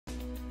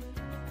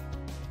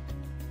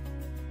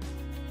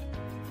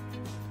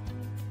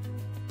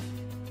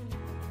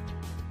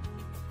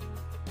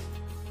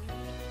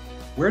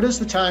Where does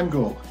the time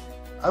go?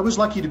 I was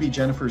lucky to be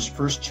Jennifer's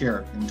first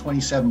chair in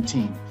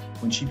 2017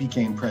 when she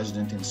became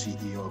president and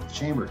CEO of the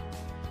Chamber.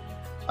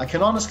 I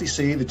can honestly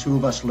say the two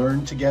of us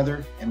learned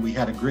together and we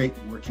had a great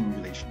working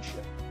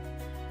relationship.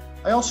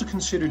 I also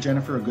consider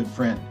Jennifer a good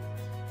friend.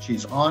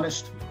 She's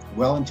honest,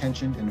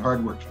 well-intentioned, and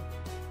hardworking.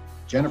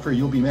 Jennifer,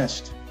 you'll be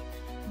missed.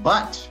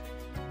 But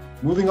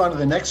moving on to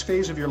the next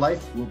phase of your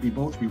life will be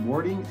both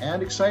rewarding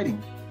and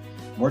exciting.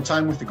 More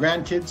time with the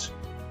grandkids,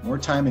 more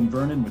time in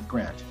Vernon with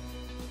Grant.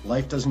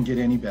 Life doesn't get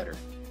any better.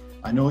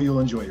 I know you'll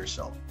enjoy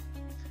yourself.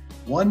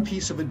 One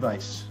piece of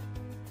advice.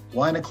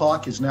 Wine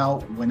o'clock is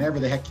now whenever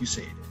the heck you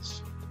say it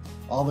is.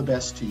 All the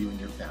best to you and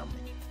your family.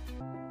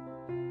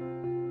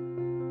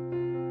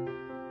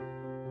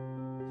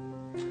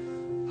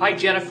 Hi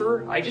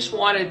Jennifer, I just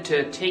wanted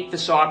to take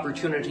this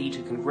opportunity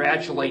to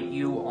congratulate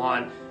you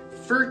on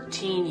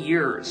 13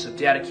 years of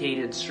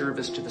dedicated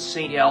service to the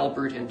St.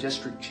 Albert and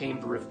District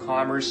Chamber of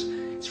Commerce.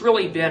 It's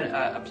really been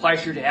a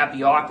pleasure to have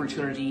the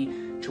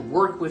opportunity to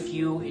work with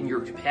you in your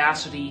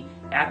capacity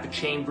at the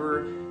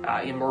Chamber,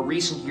 in more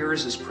recent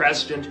years as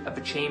President of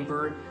the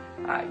Chamber.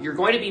 You're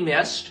going to be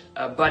missed,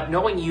 but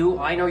knowing you,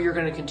 I know you're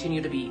going to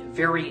continue to be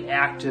very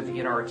active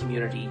in our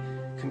community.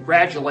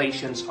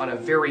 Congratulations on a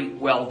very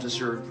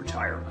well-deserved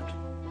retirement.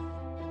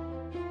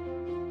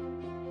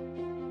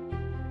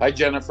 Hi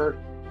Jennifer,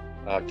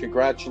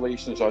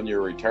 congratulations on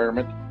your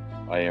retirement.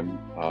 I am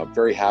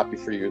very happy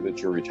for you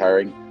that you're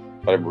retiring,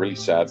 but I'm really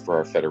sad for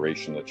our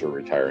Federation that you're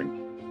retiring.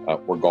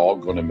 We're all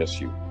going to miss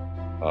you.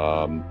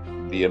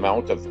 The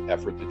amount of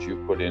effort that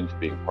you put into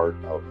being part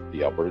of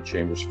the Alberta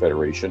Chambers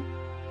Federation,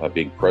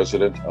 being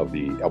president of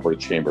the Alberta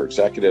Chamber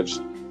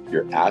Executives,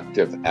 your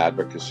active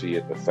advocacy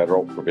at the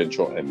federal,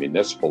 provincial, and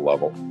municipal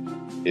level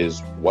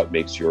is what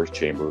makes your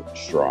chamber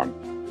strong.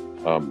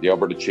 The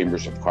Alberta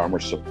Chambers of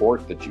Commerce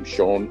support that you've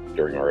shown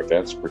during our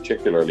events,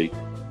 particularly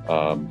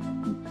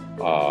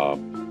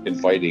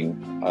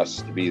inviting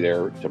us to be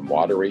there to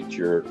moderate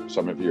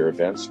some of your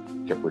events,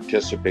 to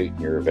participate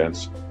in your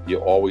events. You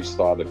always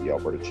thought of the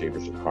Alberta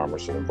Chambers of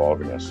Commerce and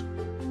involving us.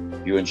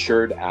 You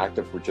ensured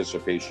active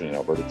participation in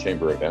Alberta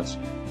Chamber events,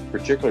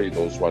 particularly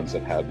those ones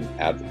that had an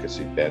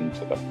advocacy bend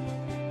to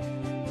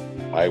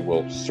them. I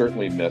will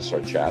certainly miss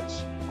our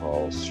chats.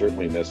 I'll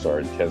certainly miss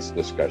our intense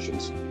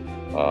discussions.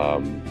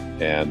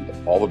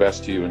 And all the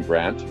best to you and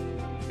Grant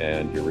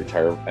and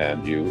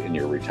you in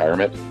your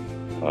retirement.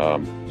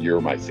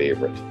 You're my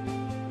favorite.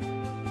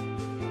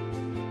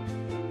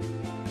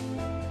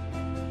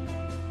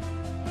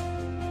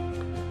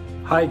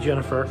 Hi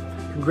Jennifer,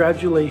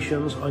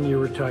 congratulations on your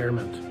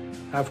retirement.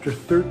 After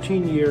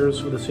 13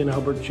 years with the St.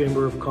 Albert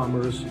Chamber of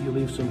Commerce, you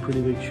leave some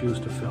pretty big shoes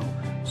to fill.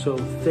 So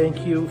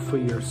thank you for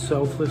your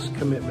selfless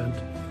commitment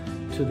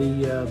to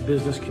the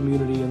business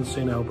community in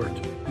St. Albert.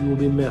 You will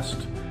be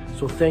missed.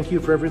 So thank you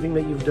for everything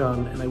that you've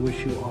done, and I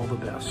wish you all the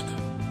best.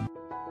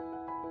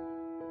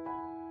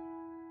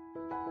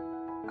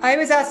 I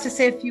was asked to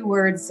say a few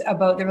words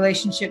about the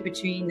relationship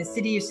between the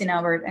City of St.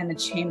 Albert and the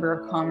Chamber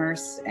of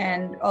Commerce.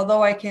 And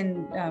although I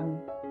can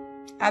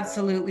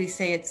absolutely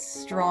say it's a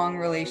strong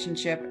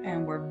relationship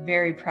and we're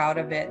very proud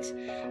of it,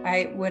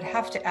 I would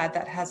have to add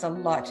that has a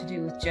lot to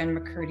do with Jen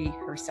McCurdy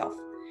herself.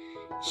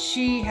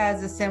 She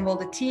has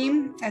assembled a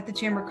team at the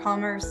Chamber of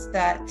Commerce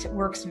that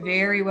works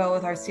very well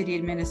with our city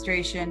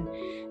administration.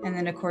 And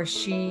then of course,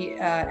 she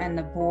and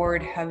the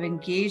board have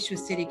engaged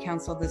with City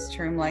Council this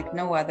term like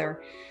no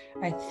other.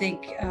 I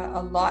think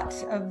a lot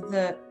of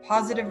the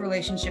positive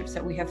relationships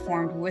that we have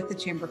formed with the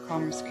Chamber of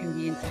Commerce can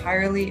be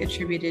entirely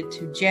attributed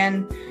to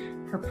Jen,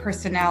 her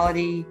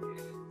personality,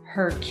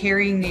 her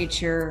caring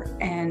nature,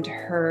 and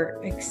her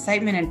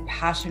excitement and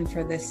passion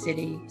for this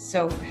city.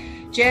 So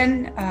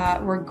Jen,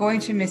 we're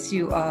going to miss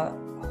you a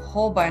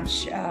whole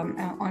bunch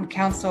on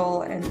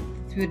council and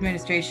through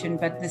administration,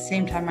 but at the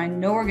same time, I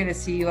know we're going to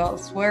see you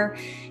elsewhere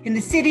in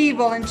the city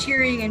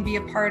volunteering and be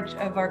a part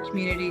of our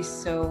community.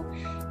 So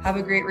have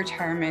a great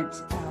retirement.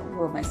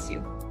 We'll miss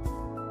you.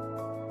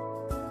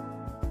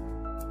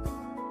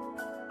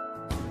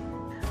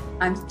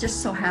 I'm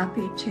just so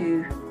happy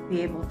to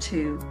be able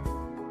to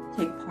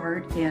take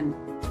part in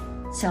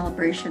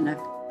celebration of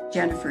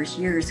Jennifer's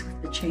years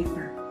with the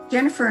Chamber.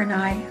 Jennifer and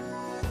I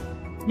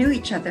knew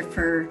each other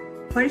for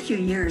quite a few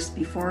years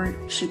before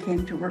she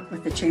came to work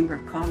with the Chamber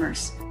of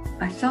Commerce.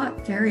 I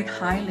thought very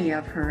highly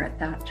of her at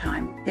that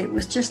time. It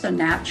was just a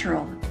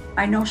natural.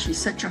 I know she's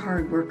such a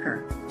hard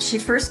worker. She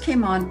first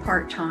came on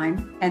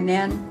part-time and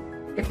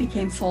then it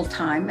became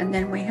full-time, and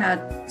then we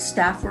had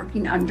staff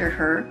working under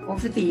her.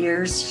 Over the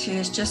years, she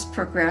has just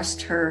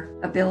progressed her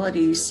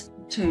abilities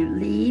to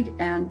lead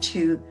and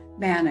to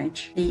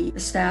manage. The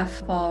staff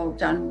have all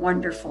done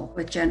wonderful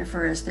with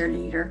Jennifer as their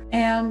leader.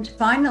 And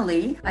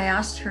finally, I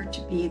asked her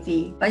to be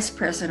the Vice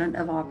President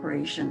of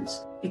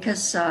Operations.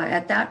 because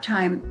at that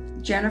time,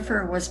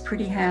 Jennifer was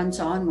pretty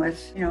hands-on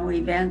with,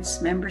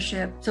 events,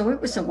 membership. So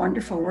it was a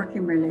wonderful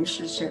working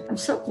relationship. I'm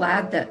so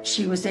glad that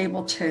she was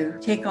able to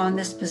take on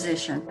this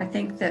position. I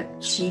think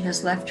that she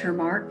has left her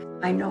mark.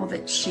 I know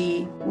that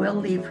she will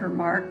leave her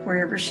mark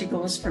wherever she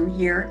goes from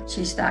here.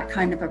 She's that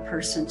kind of a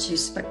person.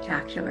 She's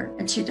spectacular.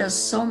 And she does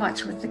so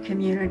much with the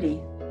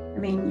community. I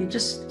mean,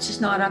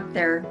 she's not up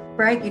there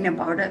bragging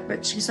about it,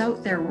 but she's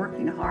out there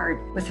working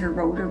hard with her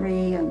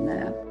Rotary and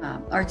the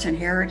Arts and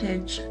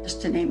Heritage,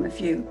 just to name a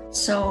few.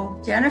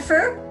 So,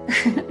 Jennifer,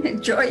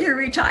 enjoy your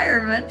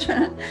retirement.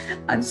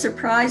 I'm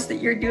surprised that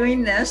you're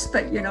doing this,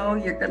 but you're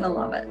going to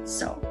love it.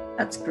 So,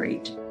 that's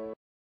great.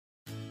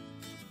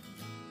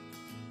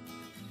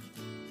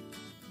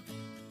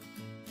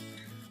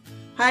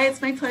 Hi,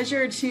 it's my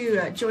pleasure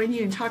to join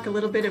you and talk a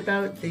little bit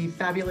about the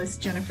fabulous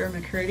Jennifer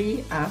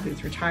McCurdy,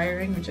 who's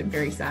retiring, which I'm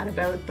very sad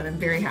about, but I'm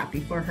very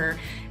happy for her.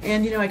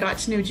 And, I got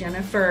to know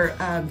Jennifer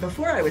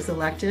before I was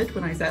elected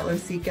when I was at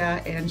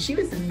Losica, and she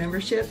was in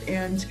membership,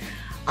 and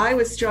I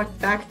was struck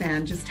back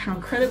then just how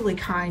incredibly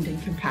kind and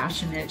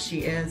compassionate she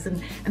is,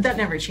 and that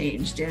never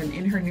changed. And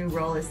in her new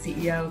role as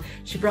CEO,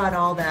 she brought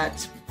all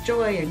that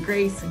joy and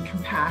grace and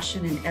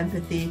compassion and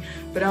empathy,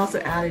 but also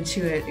added to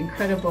it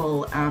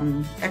incredible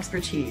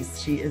expertise.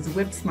 She is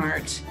whip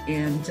smart,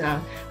 and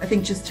I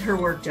think just her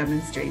work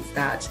demonstrates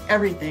that.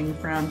 Everything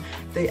from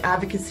the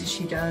advocacy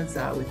she does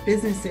with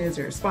businesses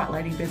or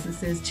spotlighting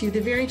businesses to the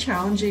very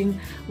challenging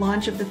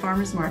launch of the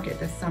farmers market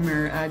this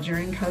summer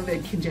during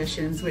COVID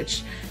conditions,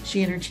 which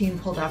she and her team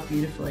pulled off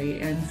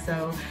beautifully. And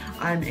so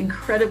I'm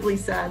incredibly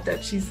sad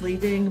that she's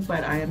leaving,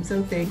 but I am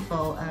so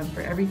thankful for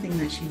everything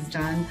that she's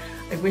done.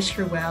 I wish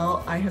her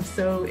well. I have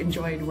so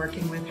enjoyed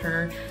working with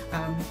her.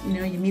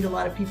 You meet a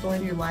lot of people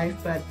in your life,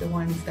 but the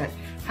ones that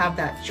have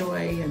that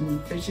joy,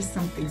 and there's just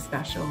something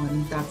special,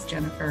 and that's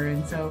Jennifer.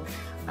 And so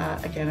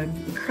again, I'm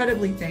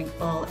incredibly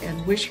thankful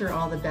and wish her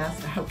all the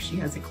best. I hope she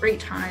has a great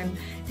time.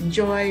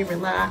 Enjoy,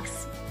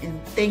 relax,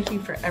 and thank you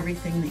for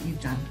everything that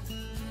you've done.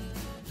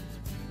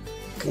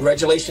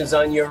 Congratulations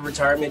on your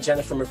retirement,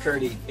 Jennifer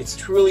McCurdy. It's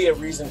truly a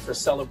reason for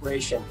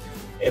celebration.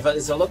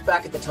 As I look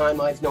back at the time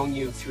I've known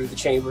you through the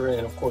Chamber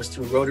and of course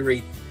through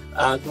Rotary,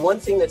 the one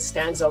thing that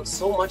stands out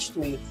so much to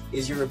me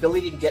is your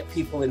ability to get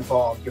people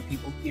involved,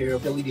 your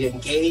ability to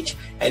engage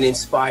and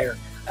inspire.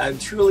 I'm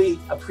truly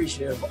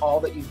appreciative of all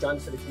that you've done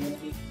for the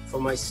community, for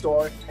my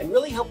store, and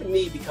really helping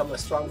me become a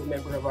stronger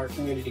member of our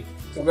community.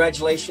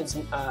 Congratulations,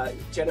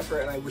 Jennifer,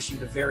 and I wish you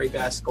the very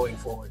best going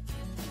forward.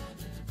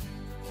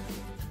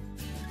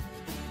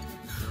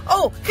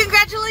 Oh,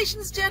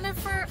 congratulations,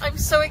 Jennifer. I'm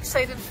so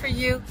excited for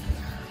you.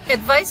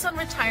 Advice on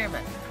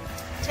retirement.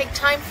 Take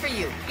time for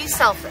you. Be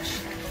selfish.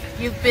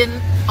 You've been,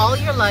 all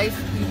your life,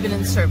 you've been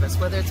in service,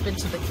 whether it's been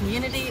to the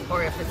community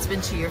or if it's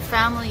been to your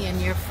family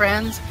and your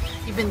friends.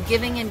 You've been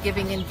giving and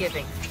giving and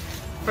giving.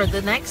 For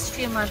the next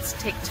few months,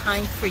 take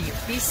time for you.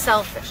 Be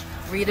selfish.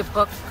 Read a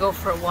book, go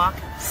for a walk,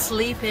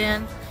 sleep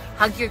in,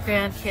 hug your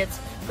grandkids,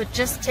 but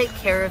just take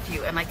care of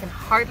you. And I can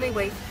hardly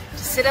wait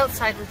to sit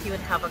outside with you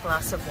and have a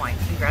glass of wine.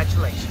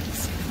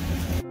 Congratulations.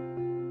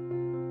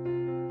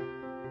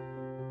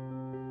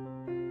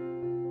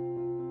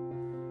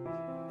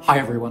 Hi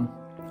everyone.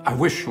 I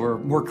wish, or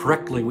more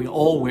correctly, we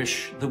all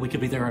wish that we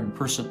could be there in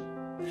person.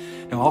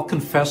 Now I'll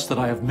confess that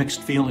I have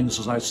mixed feelings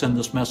as I send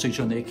this message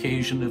on the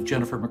occasion of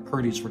Jennifer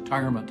McCurdy's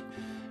retirement.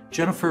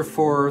 Jennifer,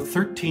 for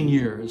 13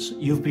 years,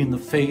 you've been the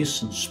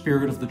face and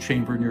spirit of the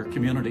Chamber in your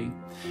community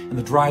and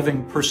the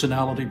driving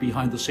personality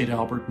behind the St.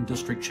 Albert and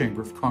District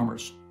Chamber of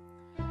Commerce.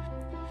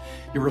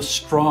 You're a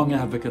strong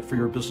advocate for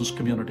your business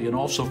community and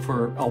also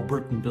for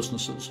Albertan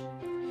businesses.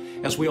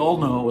 As we all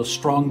know, a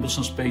strong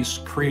business base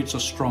creates a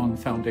strong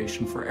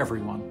foundation for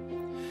everyone.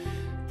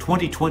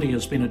 2020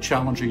 has been a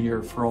challenging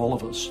year for all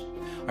of us.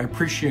 I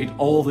appreciate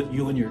all that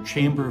you and your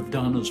Chamber have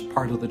done as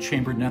part of the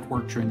Chamber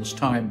network during this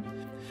time.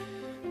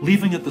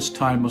 Leaving at this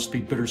time must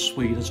be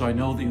bittersweet, as I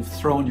know that you've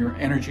thrown your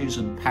energies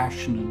and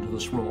passion into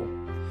this role.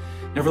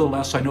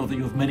 Nevertheless, I know that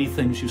you have many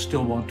things you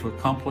still want to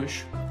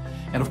accomplish.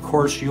 And of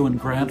course, you and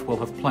Grant will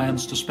have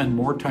plans to spend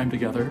more time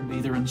together,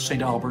 either in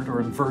St. Albert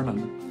or in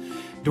Vernon,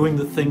 doing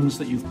the things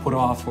that you've put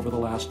off over the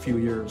last few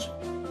years.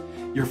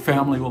 Your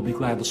family will be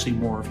glad to see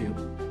more of you.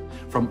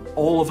 From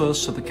all of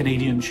us at the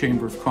Canadian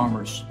Chamber of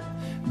Commerce,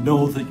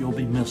 know that you'll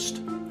be missed.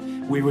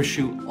 We wish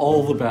you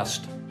all the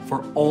best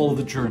for all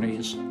the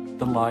journeys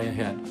that lie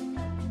ahead.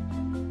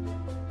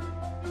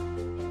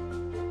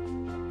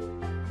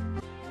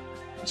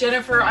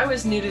 Jennifer, I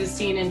was new to the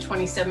scene in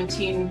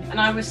 2017, and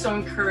I was so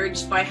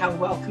encouraged by how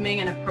welcoming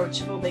and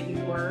approachable that you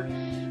were.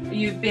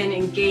 You've been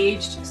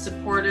engaged,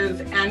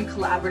 supportive, and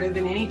collaborative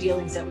in any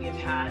dealings that we have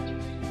had.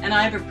 And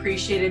I've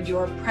appreciated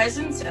your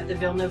presence at the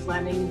Villeneuve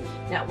Landing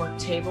Network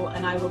table,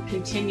 and I will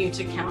continue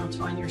to count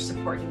on your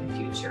support in the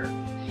future.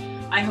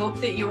 I hope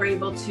that you are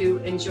able to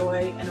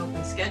enjoy an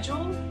open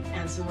schedule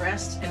and some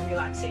rest and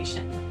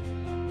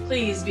relaxation.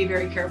 Please be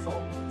very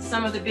careful.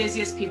 Some of the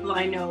busiest people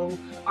I know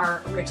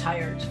are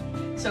retired.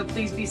 So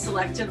please be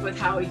selective with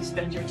how you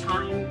spend your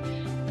time.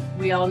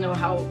 We all know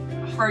how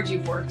hard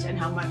you've worked and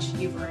how much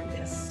you've earned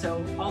this.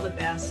 So all the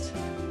best.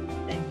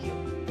 Thank you.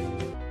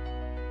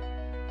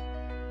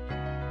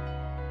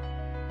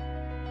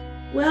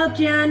 Well,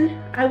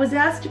 Jen, I was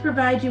asked to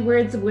provide you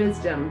words of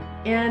wisdom,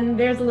 and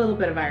there's a little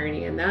bit of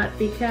irony in that,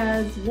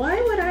 because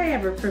why would I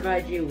ever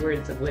provide you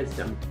words of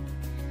wisdom?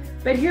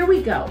 But here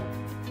we go.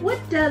 What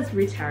does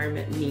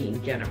retirement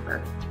mean,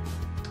 Jennifer?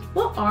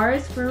 Well, R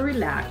is for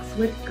relax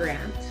with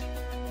Grant.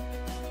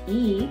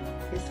 E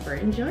is for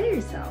enjoy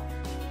yourself.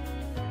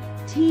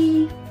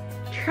 T,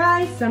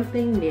 try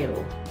something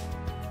new.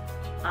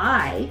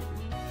 I,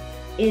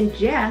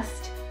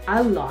 ingest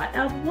a lot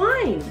of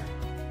wine.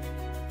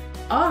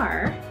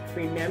 R,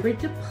 remember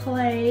to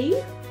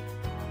play.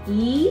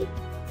 E,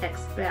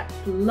 expect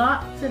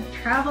lots of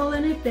travel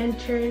and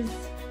adventures.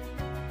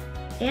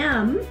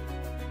 M,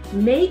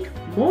 make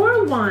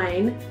more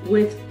wine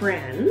with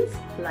friends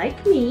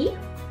like me.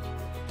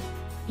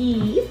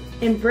 E,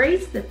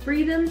 embrace the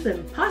freedoms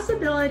and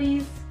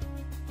possibilities.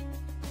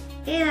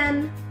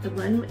 N, the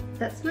one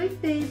that's my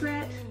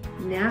favorite,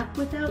 nap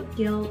without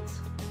guilt.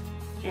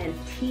 And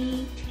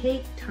T,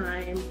 take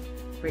time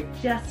for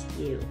just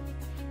you.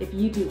 If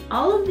you do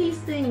all of these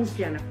things,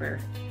 Jennifer,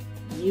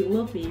 you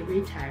will be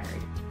retired.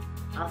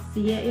 I'll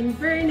see you in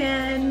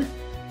Vernon.